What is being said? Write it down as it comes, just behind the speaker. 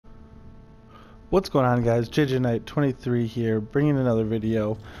What's going on, guys? JJ Knight 23 here, bringing another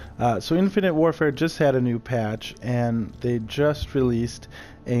video. So Infinite Warfare just had a new patch, and they just released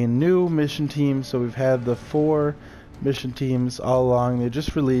a new mission team. So we've had the 4 mission teams all along. They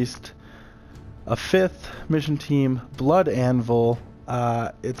just released a 5th mission team, Blood Anvil.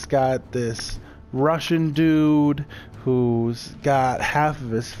 It's got this Russian dude who's got half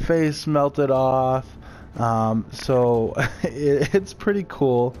of his face melted off. So it's pretty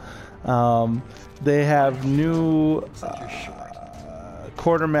cool. They have new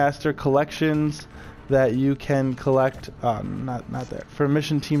Quartermaster collections that you can collect. Not there. For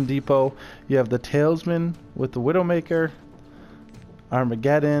Mission Team Depot, you have the Talesman with the Widowmaker,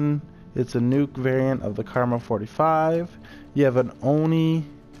 Armageddon. It's a nuke variant of the Karma 45. You have an Oni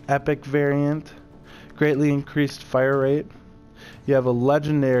epic variant, greatly increased fire rate. You have a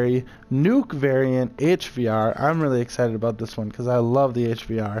legendary nuke variant HVR. I'm really excited about this one because I love the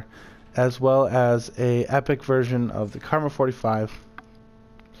HVR, as well as a epic version of the Karma 45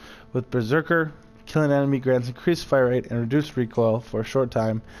 with Berserker. Killing enemy grants increased fire rate and reduced recoil for a short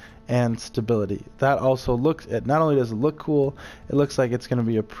time and stability. That also looks, not only does it look cool, it looks like it's going to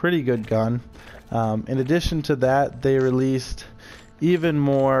be a pretty good gun. In addition to that, they released even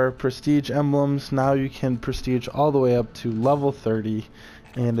more prestige emblems. Now you can prestige all the way up to level 30.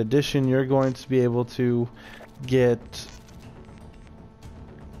 In addition, you're going to be able to get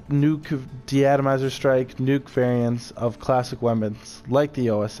nuke deatomizer strike, nuke variants of classic weapons like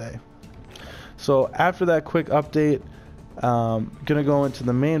the OSA. So after that quick update, gonna go into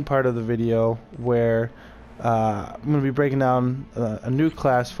the main part of the video where I'm gonna be breaking down a new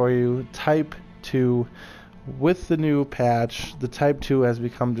class for you, Type 2. With the new patch, the Type 2 has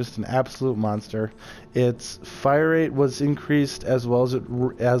become just an absolute monster. Its fire rate was increased as well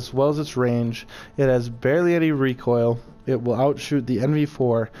as its range. It has barely any recoil. It will outshoot the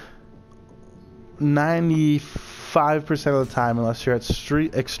NV4 95% of the time unless you're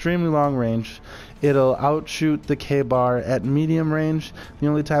at extremely long range. It'll outshoot the K-bar at medium range. The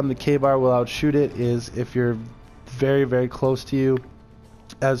only time the K-bar will outshoot it is if you're very, very close to you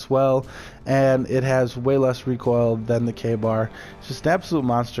as well, and it has way less recoil than the K-bar. It's just an absolute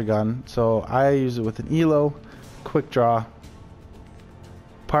monster gun. So I use it with an ELO, quick draw,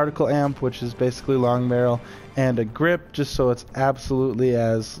 particle amp, which is basically long barrel, and a grip, just so it's absolutely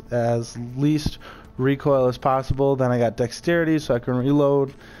as least recoil as possible. Then I got dexterity so I can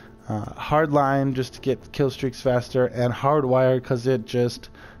reload, hardline just to get kill streaks faster, and hardwire because it just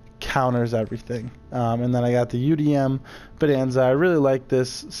counters everything. And then I got the UDM Bonanza. I really like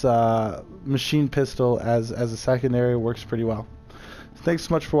this machine pistol as a secondary. It works pretty well. Thanks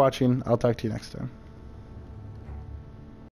so much for watching. I'll talk to you next time.